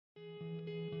Hey,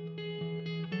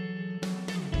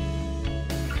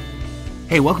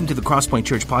 welcome to the Crosspoint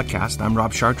Church podcast. I'm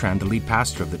Rob Chartrand, the lead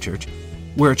pastor of the church.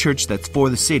 We're a church that's for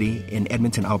the city in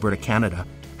Edmonton, Alberta, Canada,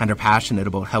 and are passionate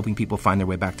about helping people find their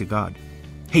way back to God.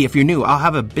 Hey, if you're new, I'll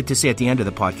have a bit to say at the end of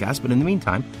the podcast, but in the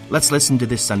meantime, let's listen to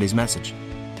this Sunday's message.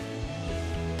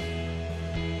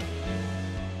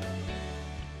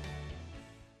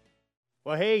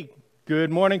 Well, hey, good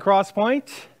morning, Crosspoint.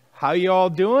 How you all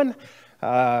doing?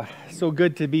 So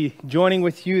good to be joining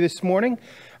with you this morning.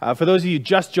 For those of you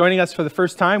just joining us for the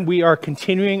first time, we are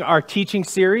continuing our teaching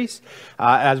series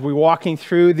as we're walking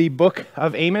through the book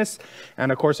of Amos.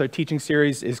 And of course, our teaching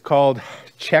series is called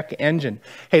Check Engine.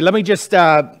 Hey, let me just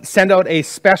send out a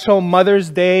special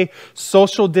Mother's Day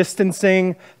social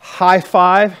distancing high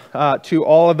five to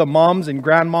all of the moms and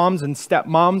grandmoms and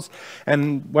stepmoms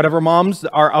and whatever moms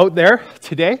are out there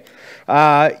today.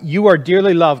 You are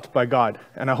dearly loved by God,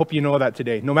 and I hope you know that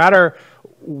today. No matter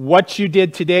what you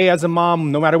did today as a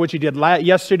mom, no matter what you did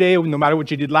yesterday, no matter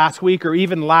what you did last week or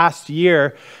even last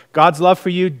year, God's love for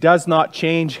you does not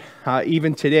change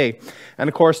even today. And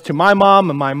of course, to my mom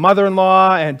and my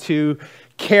mother-in-law and to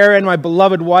Karen, my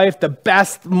beloved wife, the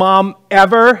best mom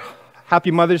ever,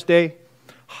 happy Mother's Day.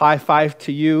 High five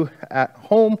to you at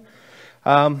home.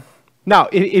 Now,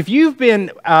 if you've been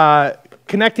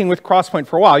connecting with Crosspoint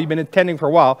for a while, you've been attending for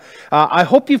a while, I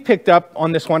hope you've picked up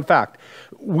on this one fact.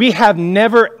 We have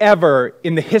never, ever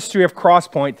in the history of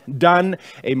Crosspoint done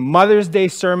a Mother's Day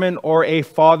sermon or a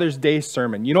Father's Day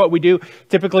sermon. You know what we do?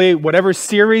 Typically, whatever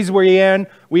series we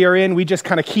are in, we just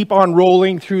kind of keep on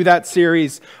rolling through that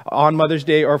series on Mother's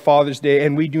Day or Father's Day,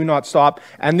 and we do not stop.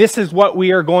 And this is what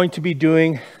we are going to be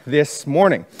doing this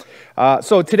morning.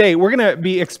 So today, we're going to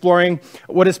be exploring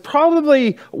what is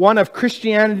probably one of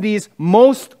Christianity's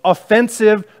most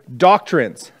offensive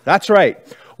doctrines. That's right.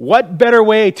 What better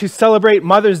way to celebrate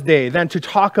Mother's Day than to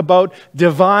talk about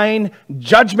divine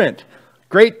judgment?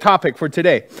 Great topic for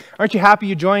today. Aren't you happy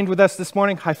you joined with us this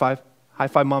morning? High five. High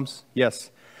five, moms.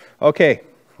 Yes. Okay.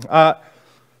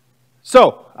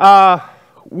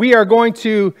 We are going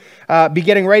to be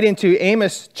getting right into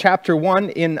Amos chapter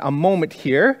 1 in a moment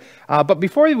here. But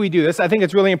before we do this, I think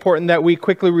it's really important that we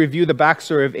quickly review the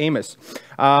backstory of Amos.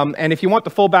 And if you want the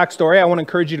full backstory, I want to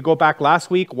encourage you to go back last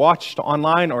week, watch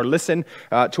online or listen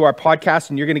to our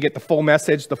podcast, and you're going to get the full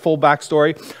message, the full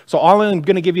backstory. So all I'm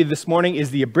going to give you this morning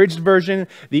is the abridged version,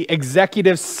 the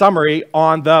executive summary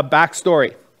on the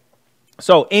backstory.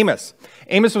 So Amos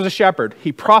was a shepherd.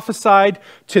 He prophesied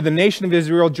to the nation of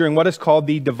Israel during what is called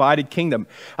the divided kingdom.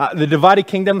 The divided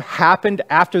kingdom happened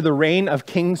after the reign of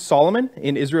King Solomon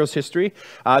in Israel's history.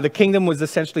 The kingdom was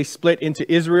essentially split into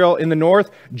Israel in the north,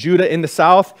 Judah in the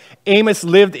south. Amos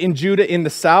lived in Judah in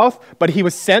the south, but he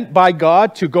was sent by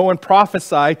God to go and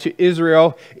prophesy to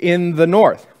Israel in the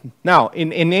north. Now,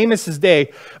 in Amos's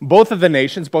day, both of the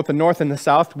nations, both the north and the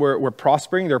south, were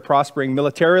prospering. They're prospering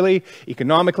militarily,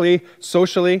 economically,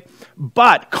 socially.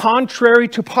 But contrary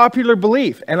to popular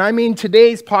belief, and I mean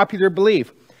today's popular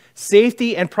belief,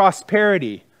 safety and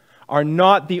prosperity are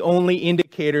not the only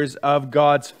indicators of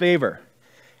God's favor.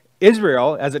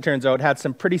 Israel, as it turns out, had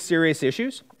some pretty serious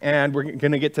issues, and we're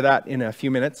going to get to that in a few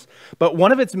minutes. But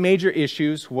one of its major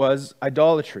issues was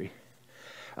idolatry.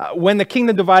 When the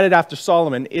kingdom divided after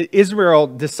Solomon, Israel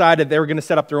decided they were going to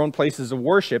set up their own places of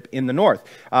worship in the north.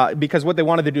 Because what they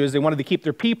wanted to do is they wanted to keep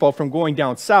their people from going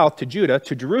down south to Judah,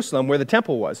 to Jerusalem, where the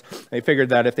temple was. They figured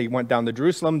that if they went down to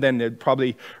Jerusalem, then they'd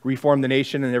probably reform the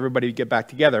nation and everybody would get back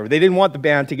together. They didn't want the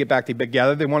band to get back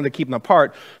together. They wanted to keep them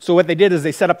apart. So what they did is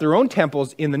they set up their own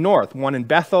temples in the north, one in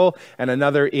Bethel and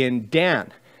another in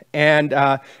Dan. And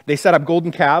they set up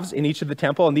golden calves in each of the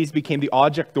temple, and these became the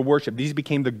object of worship. These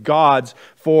became the gods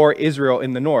for Israel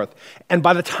in the north. And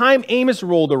by the time Amos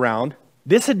rolled around,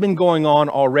 this had been going on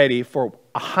already for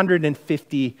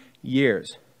 150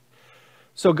 years.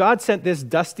 So God sent this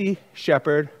dusty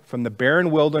shepherd from the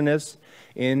barren wilderness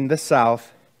in the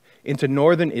south into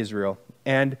northern Israel.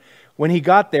 And when he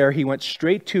got there, he went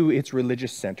straight to its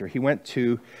religious center. He went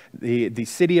to the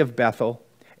city of Bethel,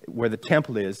 where the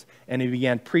temple is, and he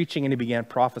began preaching and he began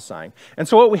prophesying. And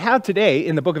so what we have today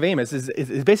in the book of Amos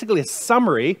is basically a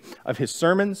summary of his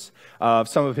sermons, of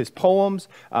some of his poems,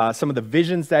 some of the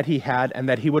visions that he had and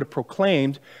that he would have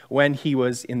proclaimed when he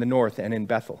was in the north and in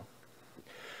Bethel.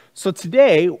 So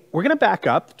today, we're going to back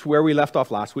up to where we left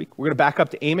off last week. We're going to back up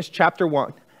to Amos chapter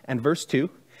 1 and verse 2.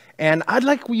 And I'd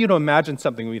like you to imagine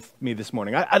something with me this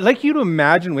morning. I'd like you to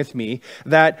imagine with me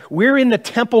that we're in the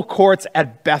temple courts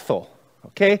at Bethel.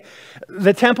 Okay,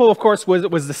 the temple, of course,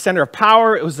 was the center of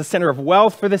power. It was the center of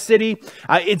wealth for the city.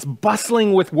 It's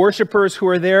bustling with worshipers who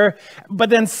are there. But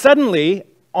then suddenly,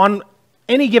 on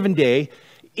any given day,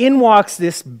 in walks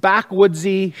this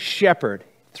backwoodsy shepherd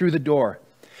through the door.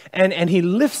 And he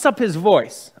lifts up his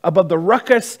voice above the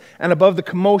ruckus and above the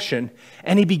commotion,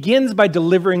 and he begins by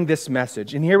delivering this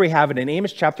message. And here we have it in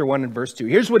Amos chapter 1 and verse 2.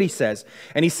 Here's what he says.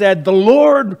 And he said, "The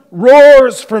Lord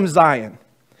roars from Zion,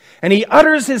 and he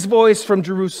utters his voice from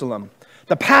Jerusalem.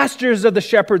 The pastures of the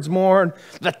shepherds mourn,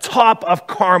 the top of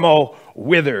Carmel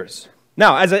withers."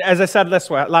 Now, as I said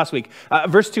last week,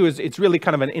 verse 2 it's really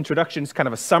kind of an introduction. It's kind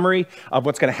of a summary of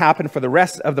what's going to happen for the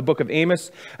rest of the book of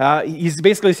Amos. He's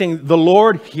basically saying, the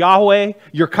Lord, Yahweh,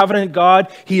 your covenant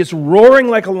God, he is roaring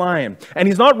like a lion. And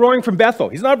he's not roaring from Bethel.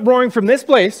 He's not roaring from this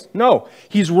place. No,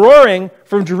 he's roaring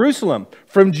from Jerusalem,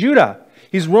 from Judah.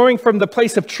 He's roaring from the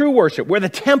place of true worship, where the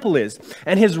temple is.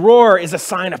 And his roar is a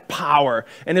sign of power.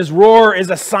 And his roar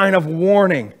is a sign of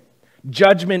warning.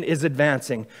 Judgment is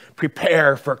advancing.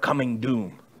 Prepare for coming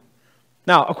doom.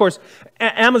 Now, of course,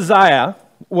 Amaziah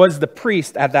was the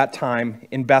priest at that time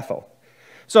in Bethel.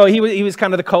 So he was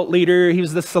kind of the cult leader. He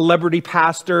was the celebrity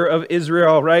pastor of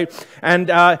Israel, right?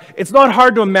 And it's not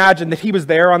hard to imagine that he was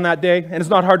there on that day. And it's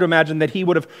not hard to imagine that he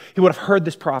would have heard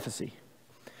this prophecy.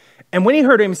 And when he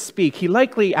heard him speak, he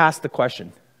likely asked the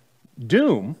question,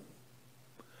 doom?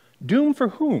 Doom for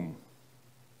whom?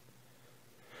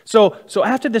 So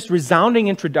after this resounding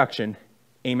introduction,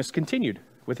 Amos continued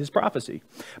with his prophecy.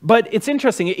 But it's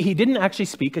interesting, he didn't actually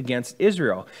speak against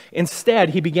Israel.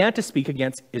 Instead, he began to speak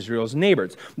against Israel's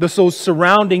neighbors, those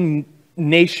surrounding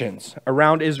nations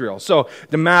around Israel. So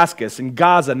Damascus and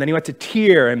Gaza, and then he went to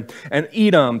Tyre and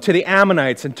Edom, to the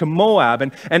Ammonites and to Moab,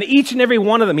 and each and every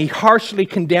one of them, he harshly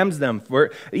condemns them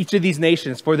for each of these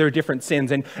nations for their different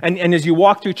sins. And as you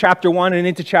walk through chapter 1 and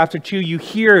into chapter 2, you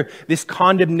hear this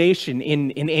condemnation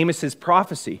in Amos's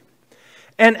prophecy.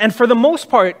 And for the most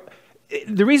part,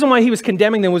 the reason why he was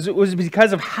condemning them was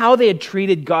because of how they had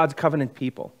treated God's covenant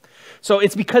people. So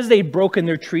it's because they'd broken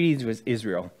their treaties with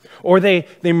Israel, or they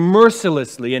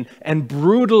mercilessly and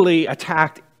brutally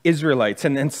attacked Israelites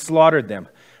and slaughtered them.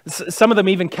 Some of them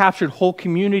even captured whole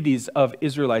communities of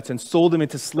Israelites and sold them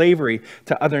into slavery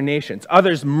to other nations.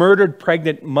 Others murdered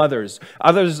pregnant mothers.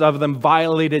 Others of them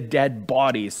violated dead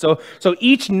bodies. So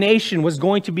each nation was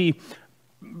going to be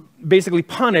basically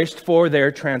punished for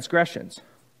their transgressions.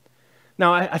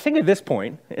 Now, I think at this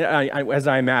point, as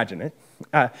I imagine it,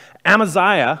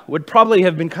 Amaziah would probably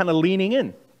have been kind of leaning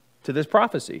in to this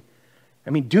prophecy. I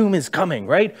mean, doom is coming,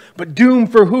 right? But doom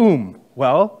for whom?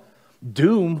 Well,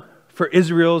 doom for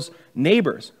Israel's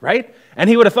neighbors, right? And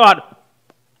he would have thought,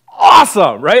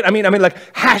 awesome, right? I mean,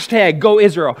 like, hashtag go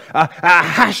Israel,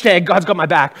 hashtag God's got my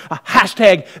back,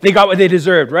 hashtag they got what they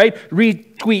deserved, right?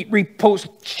 Retweet,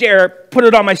 repost, share, put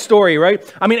it on my story, right?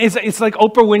 I mean, it's like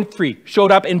Oprah Winfrey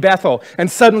showed up in Bethel,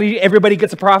 and suddenly everybody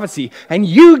gets a prophecy, and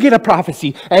you get a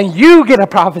prophecy, and you get a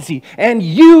prophecy, and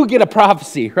you get a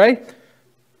prophecy, right?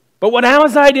 But what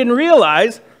Amaziah didn't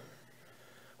realize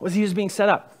was he was being set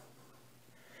up.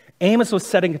 Amos was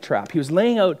setting a trap. He was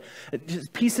laying out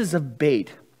just pieces of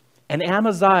bait. And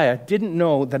Amaziah didn't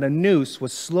know that a noose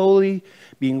was slowly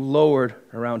being lowered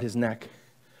around his neck.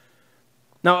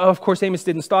 Now, of course, Amos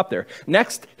didn't stop there.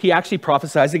 Next, he actually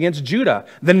prophesied against Judah,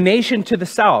 the nation to the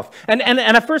south. And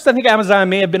at first, I think Amaziah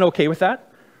may have been okay with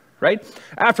that, right?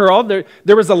 After all, there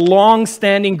was a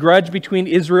long-standing grudge between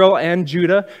Israel and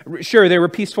Judah. Sure, they were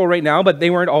peaceful right now, but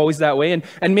they weren't always that way.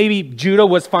 And maybe Judah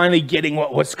was finally getting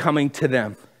what was coming to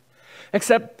them.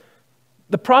 Except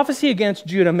the prophecy against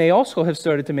Judah may also have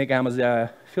started to make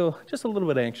Amaziah feel just a little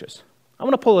bit anxious. I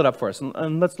want to pull it up for us,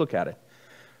 and let's look at it.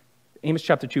 Amos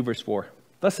chapter 2, verse 4.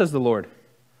 Thus says the Lord,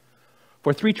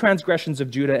 "For 3 transgressions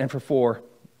of Judah and for 4,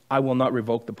 I will not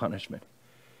revoke the punishment.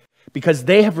 Because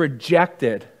they have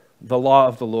rejected the law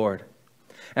of the Lord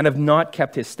and have not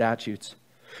kept his statutes.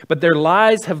 But their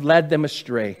lies have led them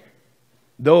astray,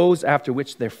 those after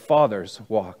which their fathers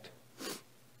walked."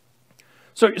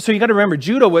 So you got to remember,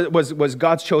 Judah was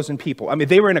God's chosen people. I mean,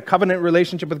 they were in a covenant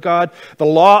relationship with God. The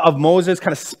law of Moses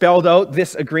kind of spelled out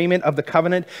this agreement of the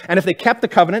covenant. And if they kept the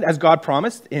covenant, as God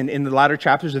promised in the latter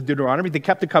chapters of Deuteronomy, if they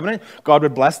kept the covenant, God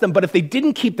would bless them. But if they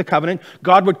didn't keep the covenant,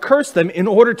 God would curse them in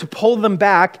order to pull them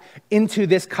back into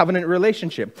this covenant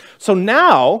relationship. So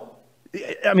now,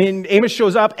 I mean, Amos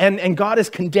shows up and God is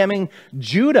condemning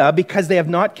Judah because they have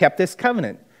not kept this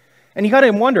covenant. And you got to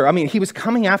wonder, I mean, he was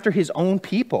coming after his own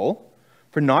people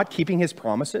for not keeping his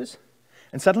promises.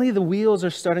 And suddenly the wheels are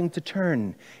starting to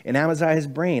turn in Amaziah's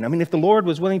brain. I mean, if the Lord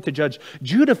was willing to judge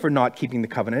Judah for not keeping the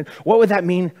covenant, what would that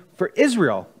mean for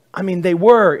Israel? I mean, they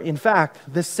were, in fact,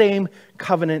 the same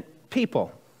covenant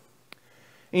people.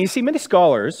 And you see, many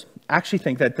scholars actually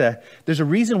think that there's a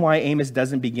reason why Amos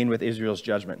doesn't begin with Israel's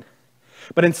judgment.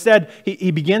 But instead,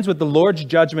 he begins with the Lord's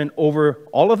judgment over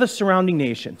all of the surrounding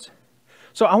nations.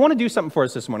 So I want to do something for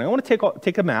us this morning. I want to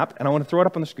take a map, and I want to throw it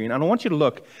up on the screen. And I want you to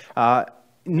look.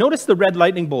 Notice the red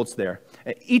lightning bolts there.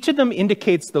 Each of them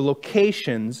indicates the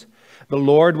locations the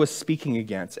Lord was speaking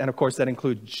against. And of course, that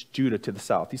includes Judah to the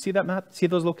south. You see that map? See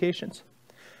those locations?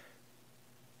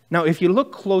 Now, if you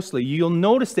look closely, you'll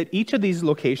notice that each of these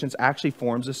locations actually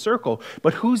forms a circle.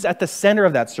 But who's at the center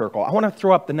of that circle? I want to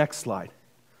throw up the next slide.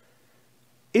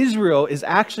 Israel is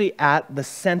actually at the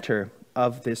center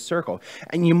of this circle.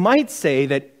 And you might say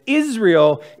that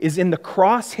Israel is in the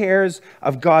crosshairs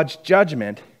of God's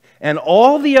judgment, and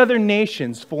all the other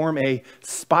nations form a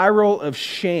spiral of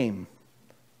shame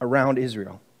around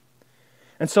Israel.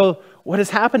 And so what has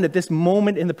happened at this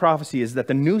moment in the prophecy is that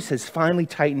the noose has finally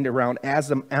tightened around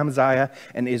Amaziah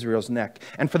and Israel's neck.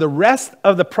 And for the rest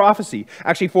of the prophecy,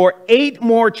 actually for 8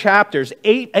 more chapters,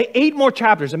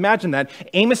 imagine that,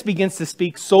 Amos begins to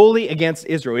speak solely against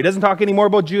Israel. He doesn't talk anymore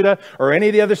about Judah or any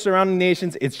of the other surrounding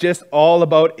nations. It's just all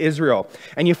about Israel.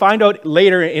 And you find out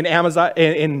later in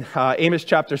Amos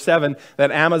chapter 7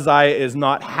 that Amaziah is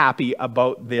not happy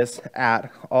about this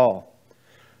at all.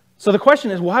 So the question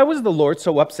is, why was the Lord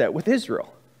so upset with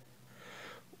Israel?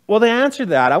 Well, to answer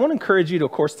that, I want to encourage you to,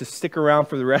 of course, to stick around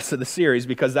for the rest of the series,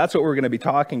 because that's what we're going to be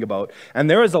talking about. And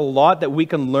there is a lot that we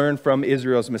can learn from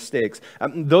Israel's mistakes.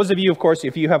 Those of you, of course,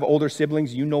 if you have older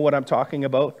siblings, you know what I'm talking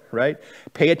about, right?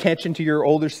 Pay attention to your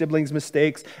older siblings'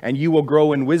 mistakes, and you will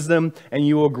grow in wisdom, and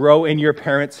you will grow in your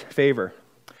parents' favor.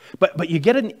 But you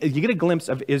get a glimpse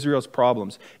of Israel's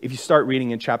problems if you start reading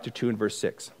in chapter 2 and verse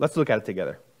 6. Let's look at it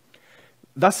together.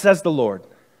 Thus says the Lord,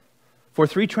 for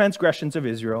 3 transgressions of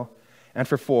Israel, and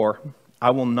for 4, I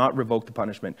will not revoke the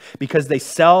punishment, because they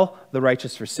sell the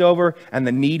righteous for silver and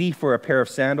the needy for a pair of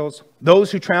sandals,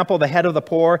 those who trample the head of the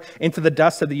poor into the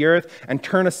dust of the earth and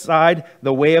turn aside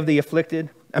the way of the afflicted.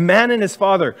 A man and his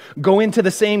father go into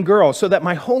the same girl, so that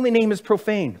my holy name is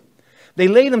profaned. They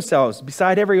lay themselves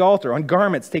beside every altar on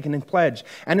garments taken in pledge,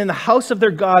 and in the house of their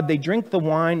God they drink the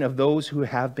wine of those who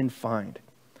have been fined.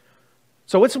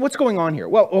 So what's going on here?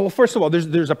 Well, first of all,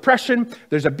 there's oppression,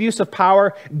 there's abuse of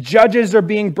power, judges are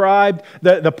being bribed,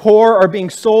 the poor are being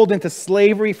sold into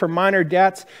slavery for minor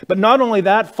debts. But not only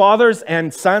that, fathers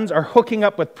and sons are hooking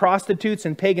up with prostitutes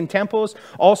in pagan temples.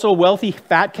 Also, wealthy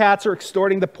fat cats are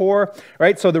extorting the poor,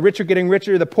 right? So the rich are getting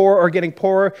richer, the poor are getting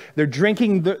poorer. They're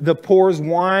drinking the poor's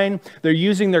wine. They're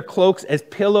using their cloaks as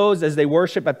pillows as they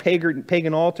worship at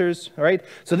pagan altars, right?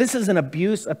 So this is an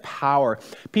abuse of power.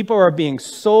 People are being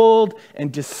sold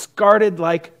and discarded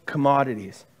like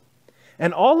commodities.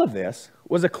 And all of this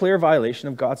was a clear violation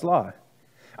of God's law.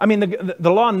 I mean,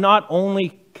 the law not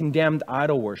only condemned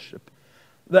idol worship,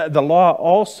 the law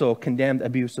also condemned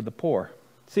abuse of the poor.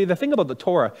 See, the thing about the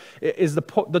Torah is the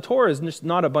Torah is just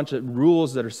not a bunch of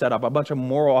rules that are set up, a bunch of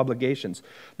moral obligations.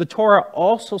 The Torah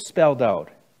also spelled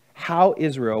out how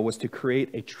Israel was to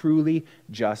create a truly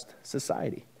just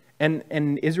society. And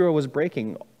Israel was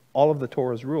breaking all of the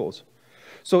Torah's rules.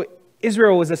 So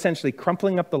Israel was essentially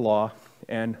crumpling up the law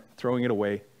and throwing it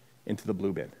away into the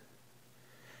blue bin.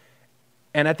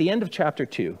 And at the end of chapter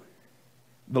 2,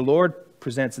 the Lord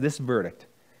presents this verdict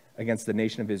against the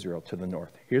nation of Israel to the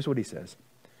north. Here's what he says.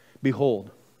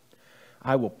 Behold,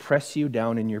 I will press you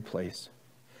down in your place,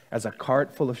 as a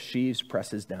cart full of sheaves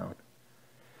presses down.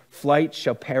 Flight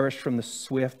shall perish from the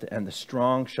swift, and the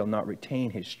strong shall not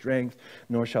retain his strength,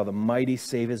 nor shall the mighty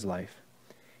save his life.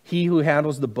 He who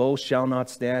handles the bow shall not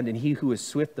stand, and he who is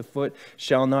swift of foot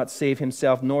shall not save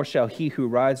himself, nor shall he who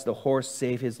rides the horse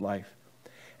save his life.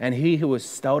 And he who is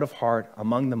stout of heart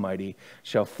among the mighty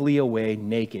shall flee away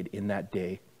naked in that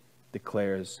day,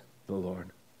 declares the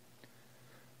Lord.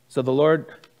 So the Lord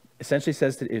essentially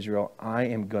says to Israel, I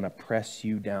am going to press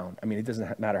you down. I mean, it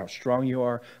doesn't matter how strong you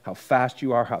are, how fast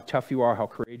you are, how tough you are, how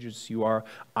courageous you are.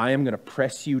 I am going to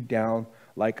press you down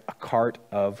like a cart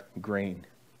of grain.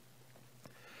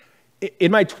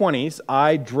 In my 20s,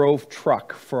 I drove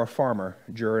truck for a farmer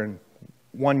during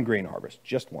one grain harvest,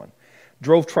 just one.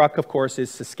 Drove truck, of course, is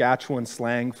Saskatchewan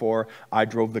slang for I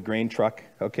drove the grain truck,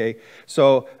 okay?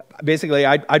 So basically,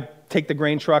 I'd take the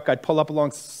grain truck, I'd pull up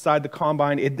alongside the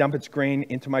combine, it'd dump its grain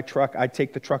into my truck, I'd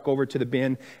take the truck over to the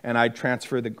bin, and I'd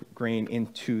transfer the grain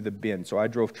into the bin. So I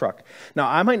drove truck. Now,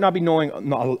 I may not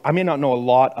know a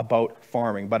lot about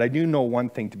farming, but I do know one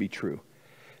thing to be true.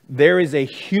 There is a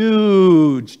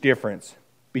huge difference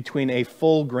between a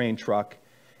full grain truck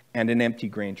and an empty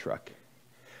grain truck.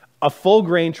 A full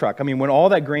grain truck, I mean, when all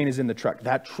that grain is in the truck,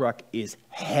 that truck is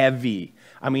heavy.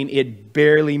 I mean, it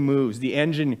barely moves. The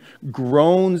engine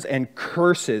groans and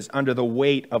curses under the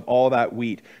weight of all that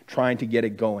wheat trying to get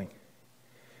it going.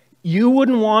 You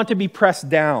wouldn't want to be pressed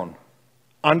down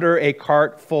under a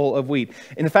cart full of wheat.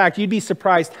 In fact, you'd be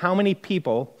surprised how many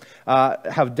people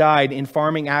have died in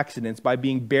farming accidents by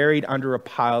being buried under a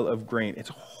pile of grain. It's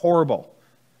horrible.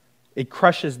 It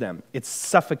crushes them. It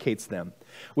suffocates them.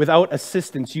 Without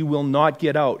assistance, you will not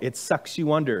get out. It sucks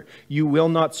you under. You will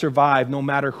not survive, no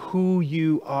matter who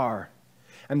you are.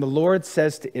 And the Lord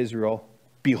says to Israel,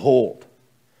 behold,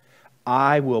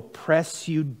 I will press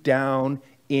you down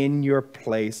in your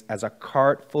place as a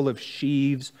cart full of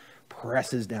sheaves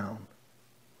presses down.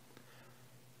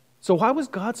 So why was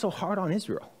God so hard on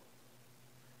Israel?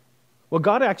 Well,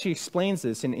 God actually explains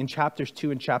this in chapters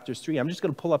 2 and chapters 3. I'm just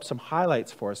going to pull up some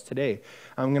highlights for us today.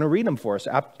 I'm going to read them for us.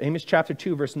 Amos chapter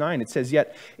 2, verse 9, it says,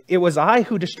 yet it was I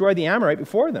who destroyed the Amorite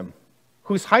before them,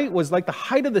 whose height was like the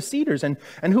height of the cedars, and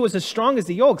who was as strong as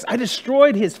the oaks. I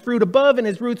destroyed his fruit above and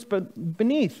his roots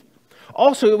beneath.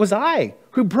 Also, it was I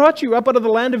who brought you up out of the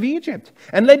land of Egypt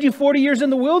and led you 40 years in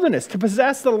the wilderness to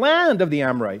possess the land of the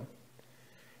Amorite.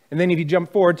 And then if you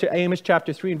jump forward to Amos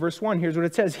chapter 3 and verse 1, here's what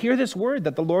it says. Hear this word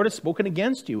that the Lord has spoken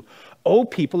against you, O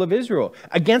people of Israel,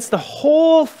 against the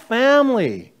whole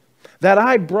family that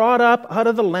I brought up out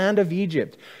of the land of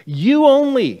Egypt. You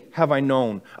only have I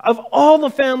known of all the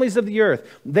families of the earth.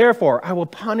 Therefore, I will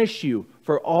punish you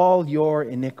for all your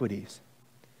iniquities.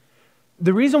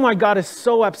 The reason why God is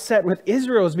so upset with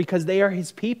Israel is because they are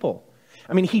his people.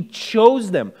 I mean, he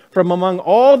chose them from among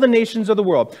all the nations of the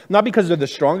world, not because they're the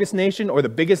strongest nation or the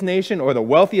biggest nation or the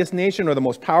wealthiest nation or the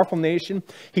most powerful nation.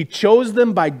 He chose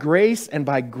them by grace and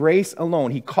by grace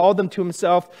alone. He called them to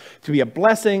himself to be a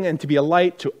blessing and to be a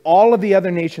light to all of the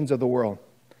other nations of the world.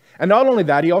 And not only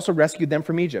that, he also rescued them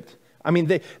from Egypt. I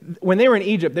mean, when they were in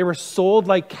Egypt, they were sold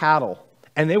like cattle,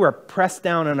 and they were pressed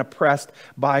down and oppressed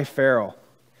by Pharaoh.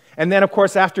 And then, of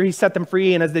course, after he set them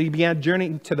free and as they began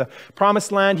journeying to the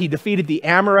promised land, he defeated the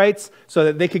Amorites so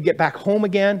that they could get back home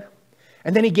again.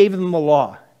 And then he gave them the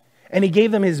law. And he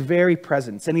gave them his very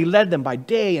presence. And he led them by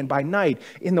day and by night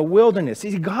in the wilderness.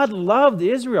 See, God loved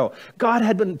Israel. God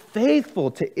had been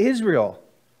faithful to Israel.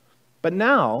 But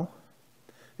now,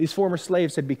 these former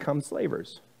slaves had become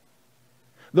slavers.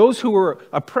 Those who were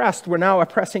oppressed were now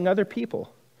oppressing other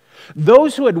people.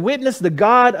 Those who had witnessed the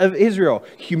God of Israel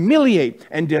humiliate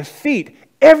and defeat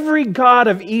every god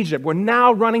of Egypt were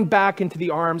now running back into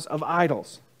the arms of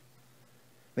idols.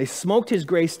 They smoked his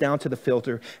grace down to the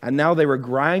filter, and now they were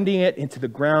grinding it into the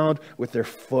ground with their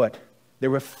foot. They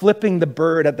were flipping the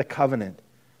bird at the covenant.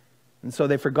 And so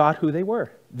they forgot who they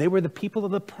were. They were the people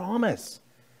of the promise.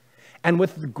 And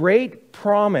with great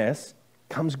promise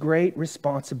comes great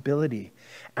responsibility.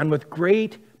 And with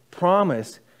great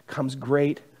promise comes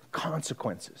great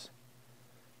consequences.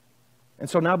 And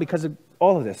so now, because of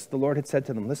all of this, the Lord had said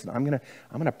to them, listen, I'm going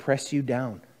to press you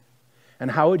down.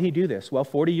 And how would he do this? Well,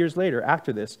 40 years later,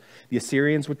 after this, the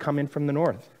Assyrians would come in from the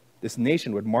north. This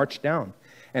nation would march down.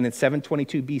 And in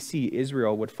 722 BC,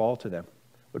 Israel would fall to them,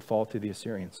 would fall to the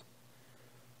Assyrians.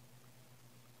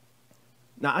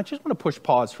 Now, I just want to push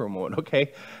pause for a moment,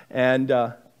 okay? And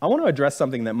I want to address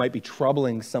something that might be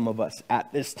troubling some of us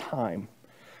at this time.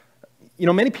 You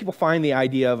know, many people find the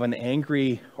idea of an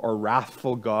angry or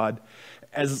wrathful God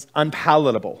as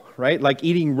unpalatable, right? Like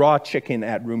eating raw chicken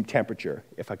at room temperature,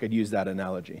 if I could use that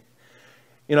analogy.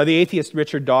 You know, the atheist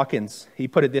Richard Dawkins, he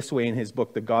put it this way in his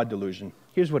book, The God Delusion.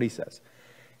 Here's what he says.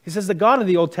 He says, the God of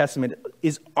the Old Testament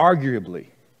is arguably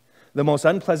the most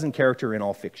unpleasant character in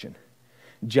all fiction.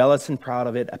 Jealous and proud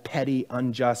of it, a petty,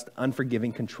 unjust,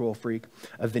 unforgiving control freak,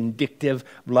 a vindictive,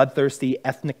 bloodthirsty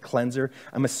ethnic cleanser,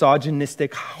 a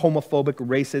misogynistic, homophobic,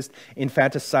 racist,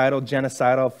 infanticidal,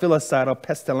 genocidal, filicidal,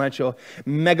 pestilential,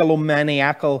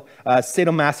 megalomaniacal,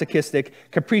 sadomasochistic,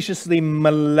 capriciously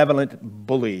malevolent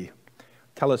bully.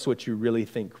 Tell us what you really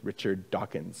think, Richard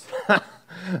Dawkins.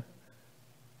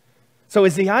 So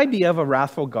is the idea of a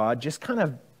wrathful God just kind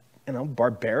of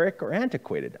barbaric or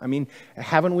antiquated? I mean,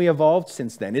 haven't we evolved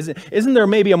since then? Isn't there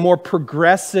maybe a more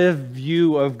progressive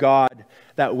view of God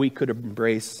that we could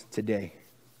embrace today?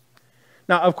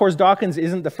 Now, of course, Dawkins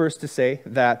isn't the first to say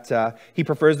that he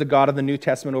prefers the God of the New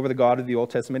Testament over the God of the Old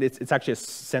Testament. It's actually a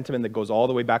sentiment that goes all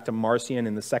the way back to Marcion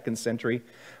in the 2nd century.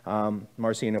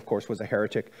 Marcion, of course, was a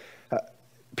heretic.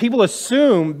 People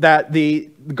assume that the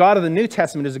God of the New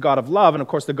Testament is a God of love, and of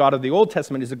course the God of the Old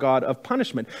Testament is a God of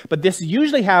punishment. But this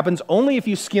usually happens only if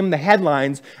you skim the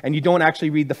headlines and you don't actually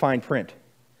read the fine print.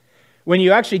 When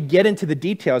you actually get into the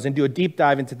details and do a deep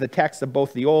dive into the text of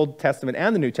both the Old Testament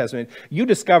and the New Testament, you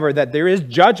discover that there is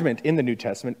judgment in the New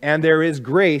Testament and there is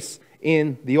grace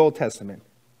in the Old Testament.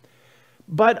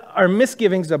 But our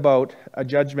misgivings about a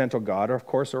judgmental God, of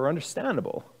course, are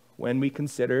understandable. when we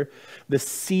consider the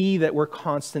sea that we're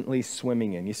constantly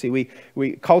swimming in. You see,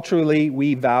 we culturally,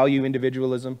 we value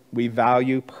individualism. We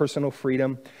value personal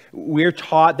freedom. We're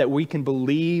taught that we can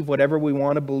believe whatever we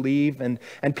want to believe, and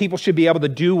people should be able to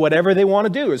do whatever they want to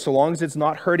do, so long as it's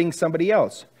not hurting somebody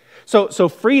else. So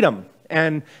freedom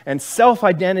and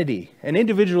self-identity and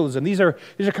individualism, these are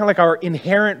kind of like our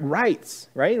inherent rights,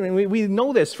 right? I mean, we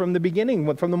know this from the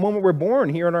beginning, from the moment we're born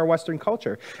here in our Western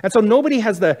culture. And so nobody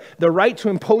has the right to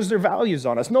impose their values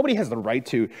on us. Nobody has the right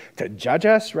to judge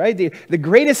us, right? The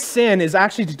greatest sin is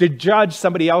actually to judge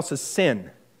somebody else's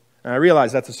sin. And I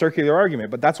realize that's a circular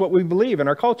argument, but that's what we believe in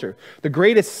our culture. The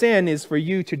greatest sin is for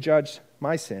you to judge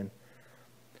my sin.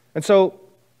 And so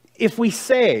if we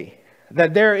say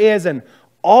that there is an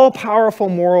all-powerful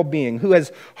moral being who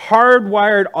has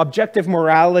hardwired objective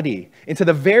morality into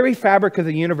the very fabric of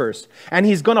the universe, and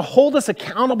he's going to hold us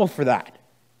accountable for that,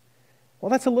 well,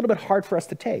 that's a little bit hard for us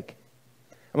to take.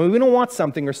 I mean, we don't want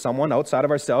something or someone outside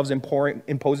of ourselves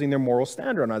imposing their moral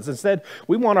standard on us. Instead,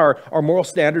 we want our moral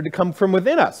standard to come from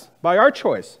within us, by our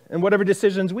choice, and whatever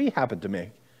decisions we happen to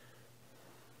make.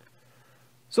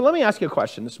 So let me ask you a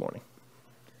question this morning.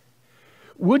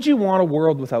 Would you want a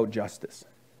world without justice?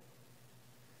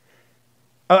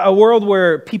 A world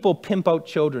where people pimp out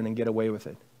children and get away with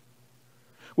it?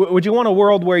 Would you want a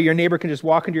world where your neighbor can just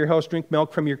walk into your house, drink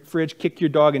milk from your fridge, kick your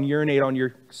dog, and urinate on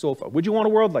your sofa? Would you want a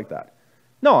world like that?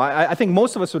 No, I think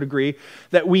most of us would agree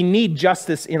that we need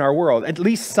justice in our world, at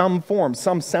least some form,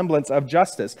 some semblance of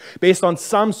justice, based on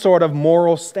some sort of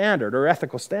moral standard or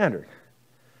ethical standard.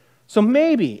 So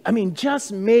maybe,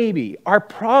 just maybe, our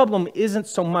problem isn't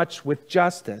so much with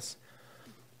justice.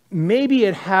 Maybe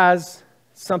it has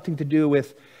something to do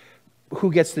with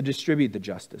who gets to distribute the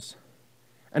justice.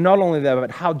 And not only that, but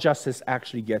how justice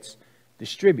actually gets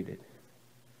distributed.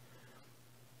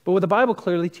 But what the Bible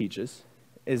clearly teaches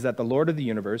is that the Lord of the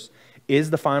universe is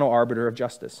the final arbiter of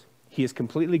justice. He is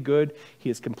completely good, he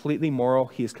is completely moral,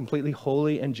 he is completely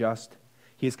holy and just,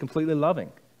 he is completely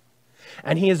loving.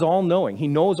 And he is all-knowing, he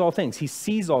knows all things, he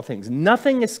sees all things.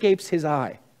 Nothing escapes his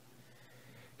eye.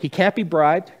 He can't be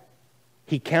bribed,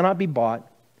 he cannot be bought,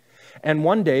 and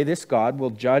one day this God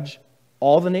will judge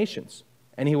all the nations,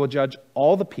 and he will judge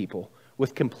all the people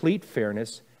with complete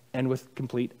fairness and with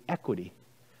complete equity.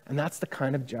 And that's the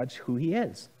kind of judge who he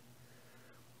is.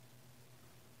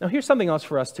 Now here's something else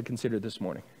for us to consider this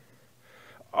morning.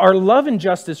 Are love and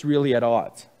justice really at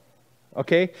odds?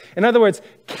 Okay? In other words,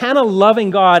 can a loving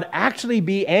God actually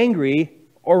be angry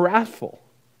or wrathful?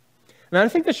 Now I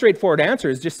think the straightforward answer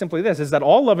is just simply this, is that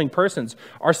all loving persons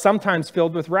are sometimes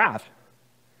filled with wrath.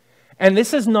 And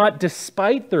this is not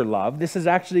despite their love, this is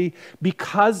actually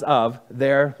because of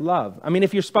their love. I mean,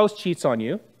 if your spouse cheats on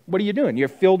you, what are you doing? You're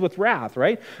filled with wrath,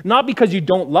 right? Not because you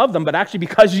don't love them, but actually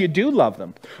because you do love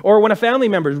them. Or when a family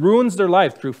member ruins their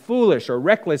life through foolish or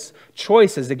reckless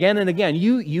choices again and again,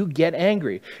 you get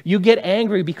angry. You get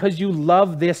angry because you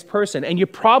love this person, and you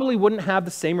probably wouldn't have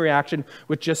the same reaction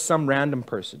with just some random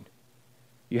person.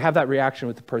 You have that reaction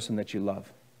with the person that you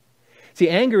love. See,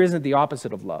 anger isn't the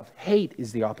opposite of love. Hate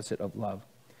is the opposite of love.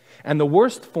 And the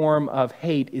worst form of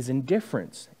hate is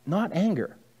indifference, not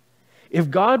anger. If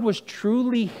God was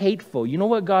truly hateful, you know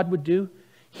what God would do?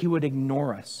 He would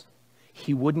ignore us.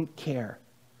 He wouldn't care.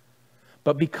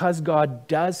 But because God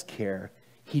does care,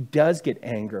 he does get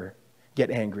angry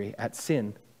at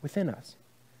sin within us.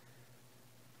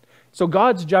 So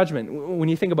God's judgment, when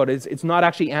you think about it, it's not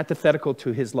actually antithetical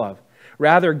to his love.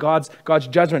 Rather, God's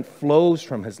judgment flows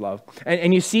from his love.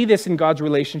 And you see this in God's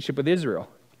relationship with Israel.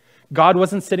 God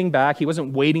wasn't sitting back. He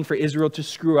wasn't waiting for Israel to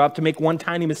screw up, to make one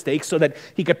tiny mistake so that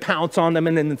he could pounce on them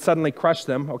and then suddenly crush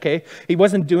them, okay? He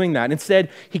wasn't doing that. Instead,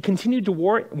 he continued to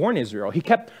warn Israel. He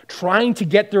kept trying to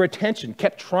get their attention,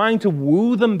 kept trying to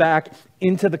woo them back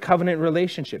into the covenant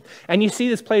relationship. And you see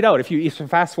this played out. If you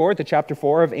fast forward to chapter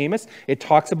 4 of Amos, it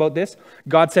talks about this.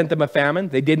 God sent them a famine.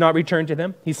 They did not return to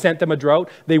him. He sent them a drought.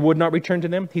 They would not return to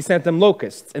him. He sent them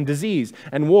locusts and disease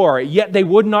and war, yet they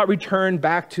would not return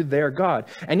back to their God.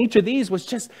 And each of these was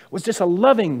just a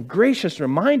loving, gracious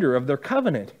reminder of their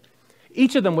covenant.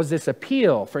 Each of them was this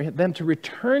appeal for them to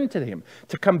return to him,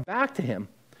 to come back to him,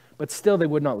 but still they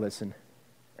would not listen,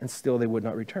 and still they would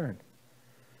not return.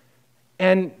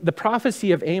 And the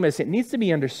prophecy of Amos, it needs to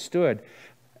be understood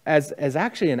as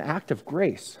actually an act of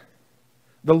grace.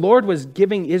 The Lord was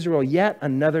giving Israel yet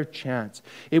another chance.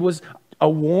 It was a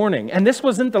warning. And this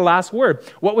wasn't the last word.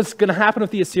 What was going to happen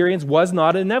with the Assyrians was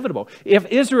not inevitable. If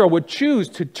Israel would choose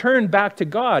to turn back to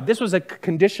God, this was a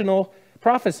conditional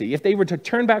prophecy. If they were to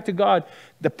turn back to God,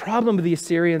 the problem of the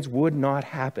Assyrians would not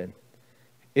happen.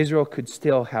 Israel could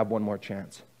still have one more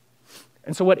chance.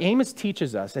 And so what Amos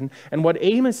teaches us and what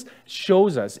Amos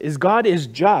shows us is God is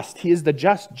just. He is the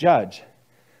just judge.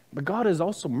 But God is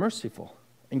also merciful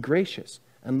and gracious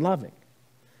and loving.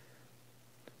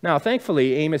 Now,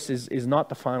 thankfully, Amos is not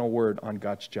the final word on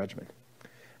God's judgment.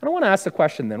 And I want to ask the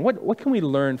question then, what can we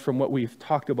learn from what we've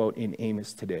talked about in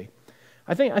Amos today?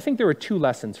 I think there are two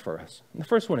lessons for us. And the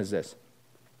first one is this.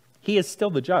 He is still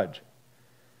the judge.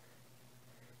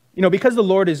 You know, because the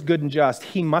Lord is good and just,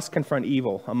 he must confront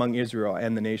evil among Israel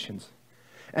and the nations.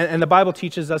 And the Bible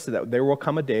teaches us that there will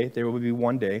come a day, there will be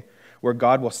one day, where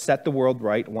God will set the world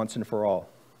right once and for all.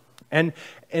 And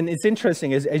it's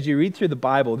interesting, as you read through the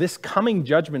Bible, this coming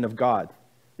judgment of God,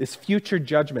 this future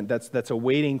judgment that's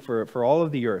awaiting for all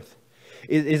of the earth,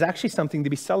 is actually something to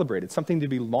be celebrated, something to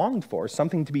be longed for,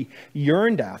 something to be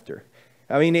yearned after.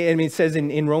 I mean, it says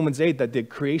in Romans 8 that the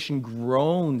creation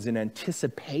groans in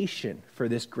anticipation for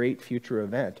this great future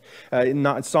event.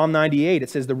 In Psalm 98, it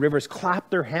says the rivers clap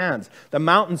their hands, the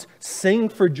mountains sing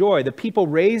for joy, the people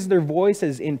raise their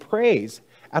voices in praise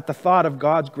at the thought of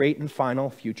God's great and final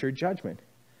future judgment.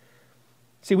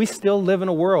 See, we still live in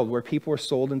a world where people are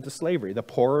sold into slavery. The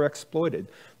poor are exploited.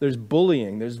 There's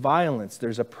bullying, there's violence,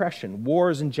 there's oppression,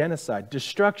 wars and genocide,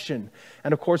 destruction,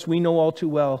 and of course, we know all too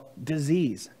well,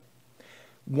 disease.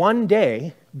 One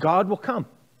day, God will come,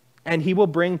 and he will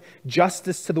bring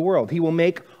justice to the world. He will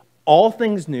make all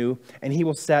things new, and he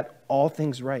will set all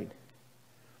things right.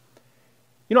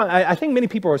 You know, I think many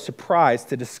people are surprised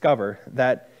to discover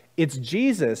that it's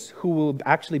Jesus who will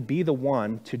actually be the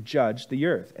one to judge the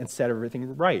earth and set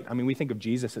everything right. I mean, we think of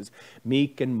Jesus as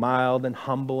meek and mild and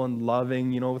humble and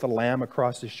loving, you know, with a lamb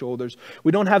across his shoulders.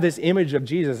 We don't have this image of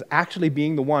Jesus actually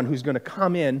being the one who's going to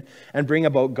come in and bring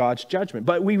about God's judgment.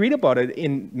 But we read about it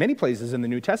in many places in the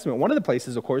New Testament. One of the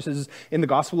places, of course, is in the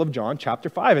Gospel of John, chapter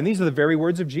 5. And these are the very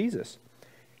words of Jesus.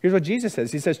 Here's what Jesus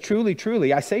says. He says, "Truly,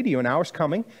 truly, I say to you, an hour's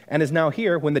coming and is now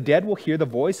here when the dead will hear the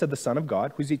voice of the Son of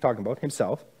God." Who's he talking about?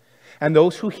 Himself. "And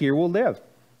those who hear will live.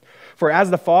 For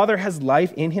as the Father has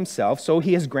life in himself, so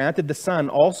he has granted the Son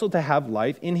also to have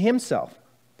life in himself.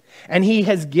 And he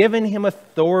has given him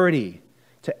authority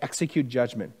to execute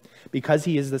judgment, because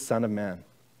he is the Son of Man.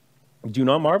 Do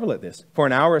not marvel at this, for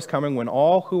an hour is coming when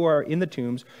all who are in the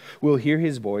tombs will hear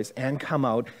his voice and come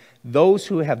out, those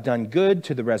who have done good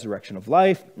to the resurrection of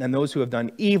life, and those who have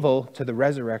done evil to the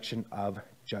resurrection of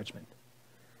judgment."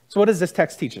 So what does this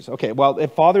text teach us? Okay, well, the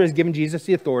Father has given Jesus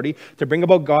the authority to bring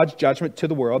about God's judgment to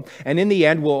the world, and in the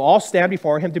end, we'll all stand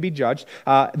before him to be judged.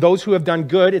 Those who have done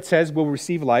good, it says, will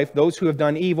receive life. Those who have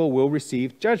done evil will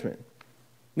receive judgment.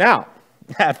 Now,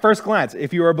 at first glance,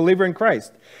 if you are a believer in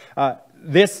Christ,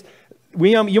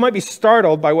 you might be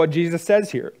startled by what Jesus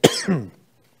says here.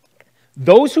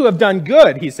 Those who have done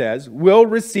good, he says, will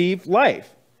receive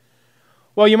life.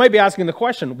 Well, you might be asking the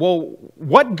question, well,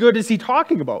 what good is he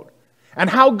talking about? And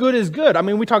how good is good? I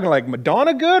mean, are we talking like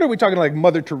Madonna good? Are we talking like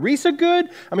Mother Teresa good?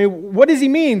 I mean, what does he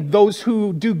mean, those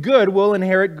who do good will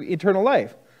inherit eternal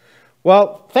life?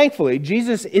 Well, thankfully,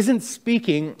 Jesus isn't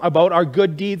speaking about our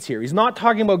good deeds here. He's not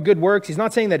talking about good works. He's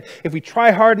not saying that if we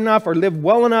try hard enough or live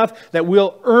well enough that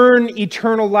we'll earn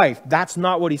eternal life. That's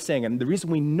not what he's saying. And the reason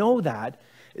we know that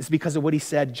is because of what he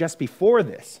said just before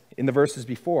this, in the verses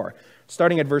before.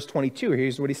 Starting at verse 22,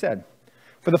 here's what he said.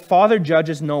 "For the Father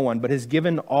judges no one, but has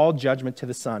given all judgment to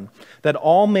the Son, that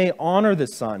all may honor the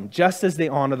Son, just as they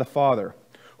honor the Father.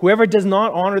 Whoever does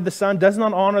not honor the Son does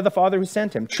not honor the Father who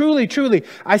sent him. Truly, truly,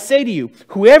 I say to you,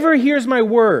 whoever hears my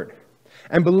word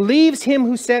and believes him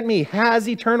who sent me has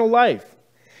eternal life.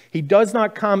 He does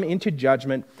not come into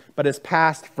judgment, but has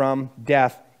passed from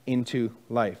death into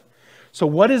life." So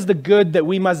what is the good that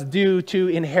we must do to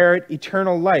inherit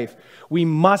eternal life? We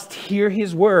must hear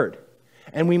his word.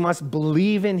 And we must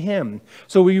believe in him.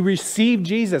 So we receive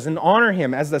Jesus and honor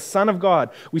him as the Son of God.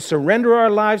 We surrender our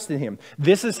lives to him.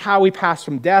 This is how we pass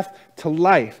from death to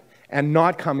life and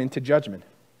not come into judgment.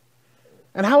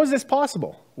 And how is this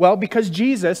possible? Well, because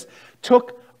Jesus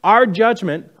took our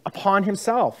judgment upon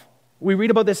himself. We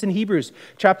read about this in Hebrews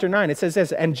chapter 9. It says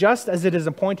this, "And just as it is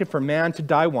appointed for man to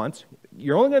die once,"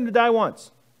 you're only going to die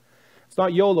once. It's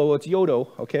not YOLO, it's YODO,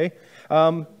 okay?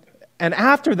 "And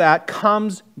after that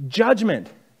comes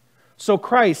judgment. So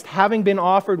Christ, having been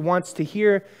offered once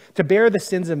to bear the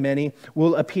sins of many,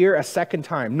 will appear a second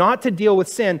time, not to deal with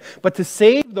sin, but to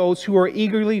save those who are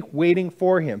eagerly waiting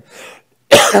for him."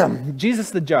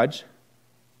 Jesus, the judge,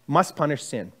 must punish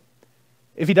sin.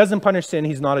 If he doesn't punish sin,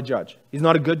 he's not a judge. He's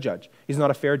not a good judge. He's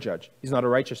not a fair judge. He's not a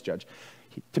righteous judge.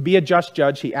 To be a just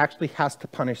judge, he actually has to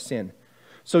punish sin.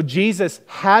 So Jesus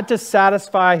had to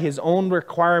satisfy his own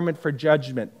requirement for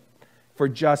judgment, for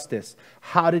justice.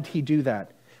 How did he do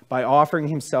that? By offering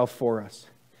himself for us.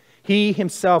 He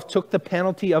himself took the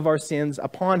penalty of our sins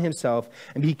upon himself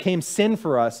and became sin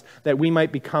for us that we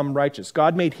might become righteous.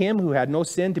 God made him who had no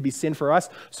sin to be sin for us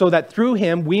so that through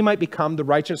him we might become the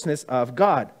righteousness of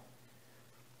God.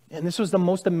 And this was the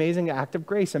most amazing act of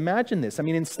grace. Imagine this. I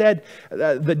mean, instead,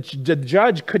 the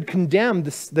judge could condemn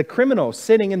the criminal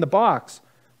sitting in the box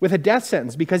with a death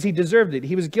sentence because he deserved it.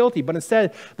 He was guilty. But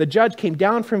instead, the judge came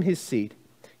down from his seat.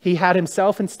 He had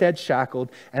himself instead shackled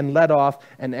and led off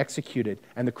and executed,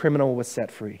 and the criminal was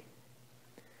set free.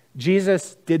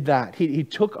 Jesus did that. He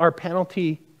took our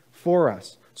penalty for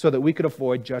us so that we could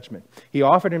avoid judgment. He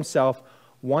offered himself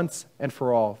once and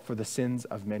for all for the sins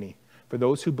of many, for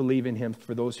those who believe in him,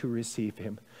 for those who receive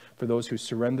him, for those who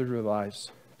surrender their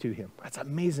lives to him. That's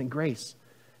amazing grace.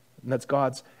 And that's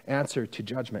God's answer to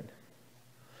judgment.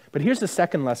 But here's the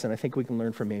second lesson I think we can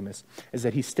learn from Amos, is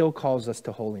that he still calls us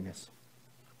to holiness.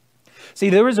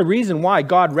 See, there was a reason why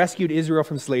God rescued Israel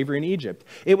from slavery in Egypt.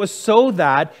 It was so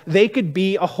that they could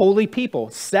be a holy people,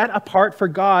 set apart for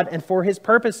God and for his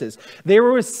purposes. They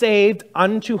were saved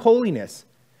unto holiness.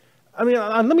 I mean,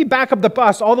 let me back up the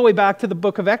bus all the way back to the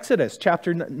book of Exodus,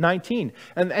 chapter 19.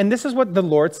 And this is what the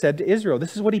Lord said to Israel.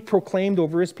 This is what he proclaimed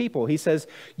over his people. He says,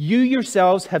 you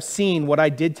yourselves have seen what I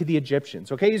did to the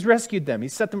Egyptians. Okay, he's rescued them.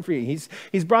 He's set them free.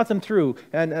 He's brought them through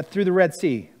and through the Red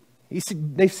Sea.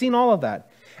 They've seen all of that.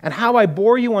 And how I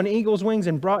bore you on eagle's wings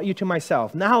and brought you to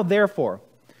myself. Now, therefore,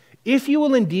 if you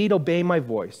will indeed obey my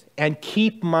voice and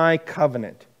keep my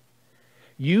covenant,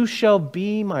 you shall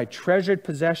be my treasured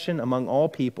possession among all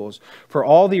peoples, for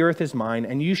all the earth is mine,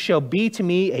 and you shall be to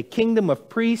me a kingdom of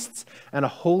priests and a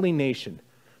holy nation.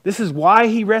 This is why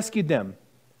he rescued them.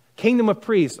 Kingdom of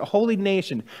priests, a holy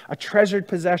nation, a treasured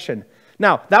possession.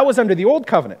 Now, that was under the old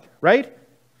covenant, right?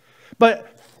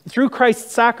 But through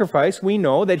Christ's sacrifice, we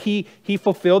know that he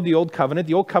fulfilled the old covenant.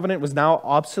 The old covenant was now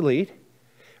obsolete,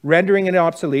 rendering it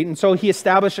obsolete. And so he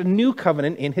established a new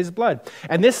covenant in his blood.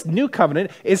 And this new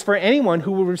covenant is for anyone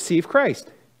who will receive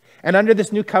Christ. And under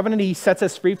this new covenant, he sets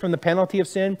us free from the penalty of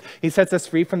sin. He sets us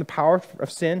free from the power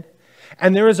of sin.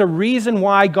 And there is a reason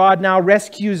why God now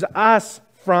rescues us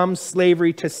from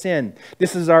slavery to sin.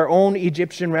 This is our own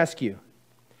Egyptian rescue.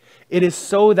 It is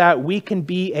so that we can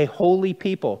be a holy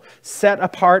people, set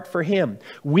apart for him.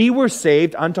 We were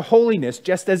saved unto holiness,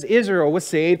 just as Israel was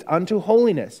saved unto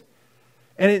holiness.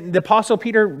 And the Apostle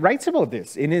Peter writes about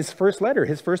this in his first letter,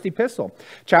 his first epistle.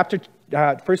 1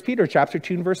 Peter chapter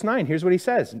 2 and verse 9. Here's what he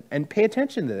says, and pay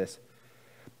attention to this.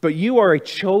 But you are a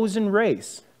chosen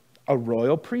race, a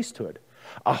royal priesthood,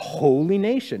 a holy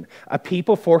nation, a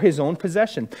people for his own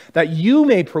possession, that you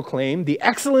may proclaim the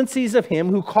excellencies of him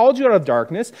who called you out of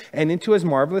darkness and into his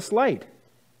marvelous light.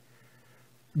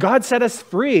 God set us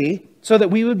free so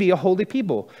that we would be a holy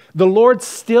people. The Lord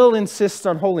still insists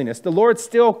on holiness. The Lord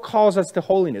still calls us to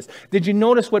holiness. Did you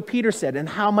notice what Peter said and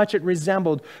how much it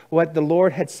resembled what the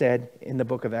Lord had said in the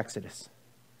book of Exodus?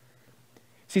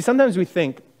 See, sometimes we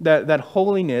think that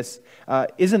holiness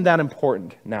isn't that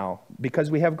important now because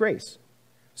we have grace.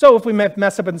 So if we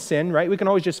mess up in sin, right, we can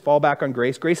always just fall back on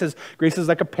grace. Grace is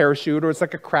like a parachute, or it's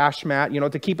like a crash mat,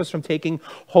 to keep us from taking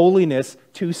holiness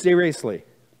too seriously.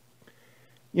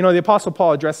 The Apostle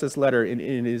Paul addressed this letter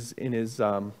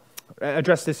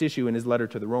addressed this issue in his letter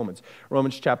to the Romans.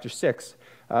 Romans chapter 6.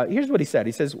 Here's what he said.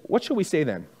 He says, what shall we say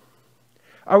then?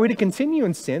 Are we to continue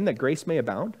in sin that grace may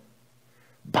abound?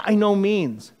 By no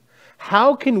means.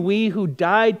 How can we who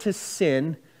died to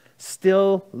sin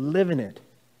still live in it?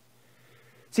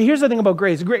 See, here's the thing about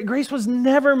grace. Grace was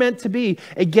never meant to be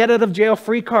a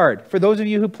get-out-of-jail-free card for those of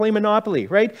you who play Monopoly,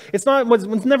 right? It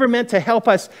was never meant to help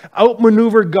us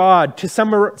outmaneuver God to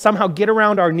somehow get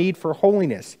around our need for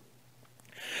holiness.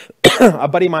 A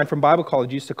buddy of mine from Bible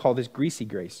college used to call this greasy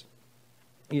grace.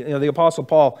 The Apostle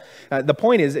Paul, the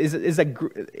point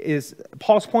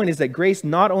Paul's point is that grace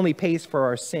not only pays for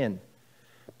our sin,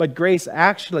 but grace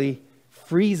actually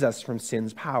frees us from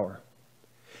sin's power.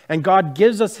 And God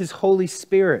gives us his Holy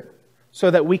Spirit so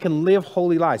that we can live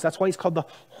holy lives. That's why he's called the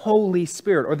Holy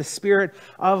Spirit, or the Spirit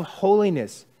of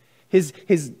holiness. His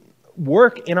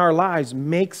work in our lives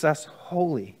makes us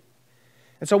holy.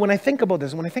 And so when I think about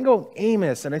this, when I think about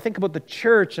Amos, and I think about the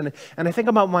church, and I think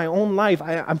about my own life,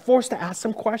 I'm forced to ask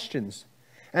some questions.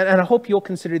 And I hope you'll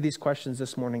consider these questions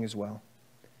this morning as well.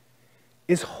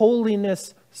 Is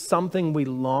holiness something we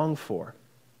long for?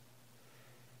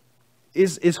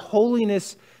 Is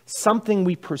holiness something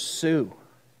we pursue?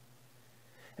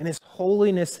 And is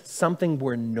holiness something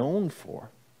we're known for?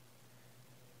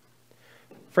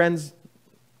 Friends,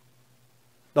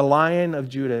 the Lion of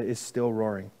Judah is still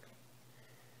roaring.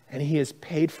 And he has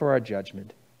paid for our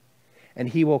judgment. And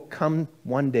he will come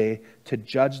one day to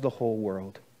judge the whole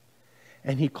world.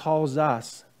 And he calls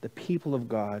us, the people of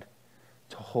God,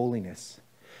 to holiness,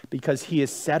 because he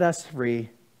has set us free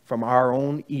from our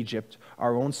own Egypt,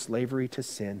 our own slavery to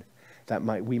sin, that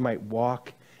we might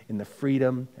walk in the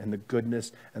freedom and the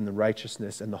goodness and the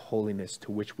righteousness and the holiness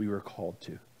to which we were called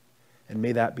to. And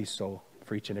may that be so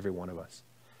for each and every one of us.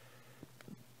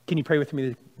 Can you pray with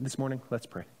me this morning? Let's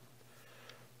pray.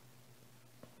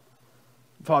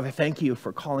 Father, thank you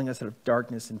for calling us out of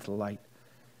darkness into light.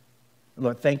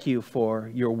 Lord, thank you for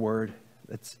your word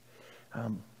that's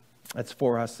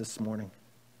for us this morning.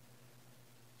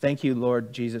 Thank you,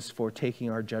 Lord Jesus, for taking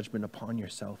our judgment upon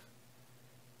yourself.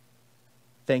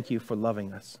 Thank you for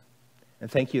loving us.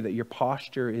 And thank you that your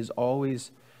posture is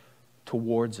always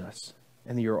towards us,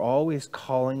 and that you're always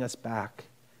calling us back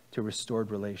to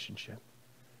restored relationship.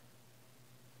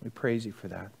 We praise you for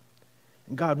that.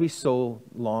 And God, we so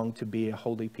long to be a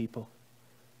holy people,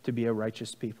 to be a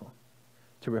righteous people,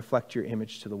 to reflect your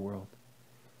image to the world.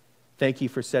 Thank you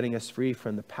for setting us free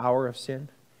from the power of sin.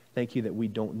 Thank you that we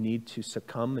don't need to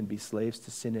succumb and be slaves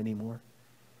to sin anymore.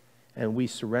 And we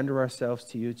surrender ourselves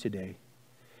to you today.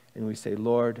 And we say,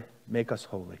 Lord, make us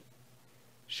holy.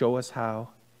 Show us how.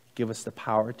 Give us the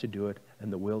power to do it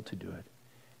and the will to do it.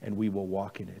 And we will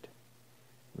walk in it.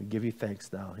 We give you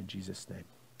thanks now in Jesus' name.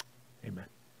 Amen.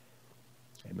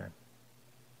 Amen.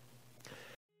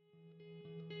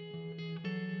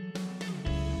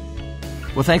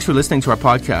 Well, thanks for listening to our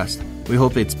podcast. We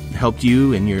hope it's helped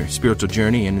you in your spiritual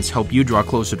journey and it's helped you draw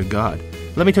closer to God.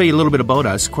 Let me tell you a little bit about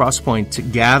us.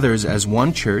 Crosspoint gathers as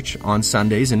one church on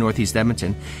Sundays in Northeast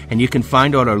Edmonton, and you can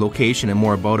find out our location and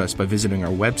more about us by visiting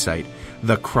our website,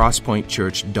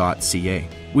 thecrosspointchurch.ca.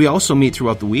 We also meet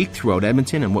throughout the week throughout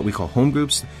Edmonton in what we call home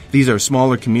groups. These are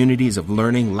smaller communities of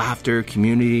learning, laughter,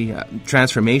 community,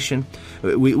 transformation.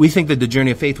 We think that the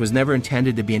journey of faith was never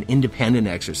intended to be an independent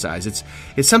exercise. It's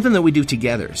something that we do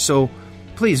together. So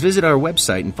please visit our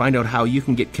website and find out how you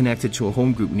can get connected to a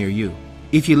home group near you.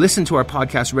 If you listen to our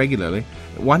podcast regularly,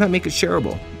 why not make it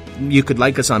shareable? You could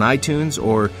like us on iTunes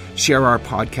or share our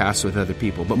podcasts with other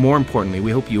people. But more importantly,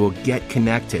 we hope you will get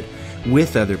connected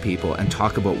with other people and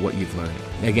talk about what you've learned.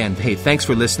 Again, hey, thanks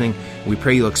for listening. We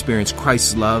pray you'll experience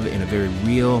Christ's love in a very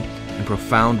real and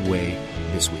profound way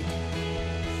this week.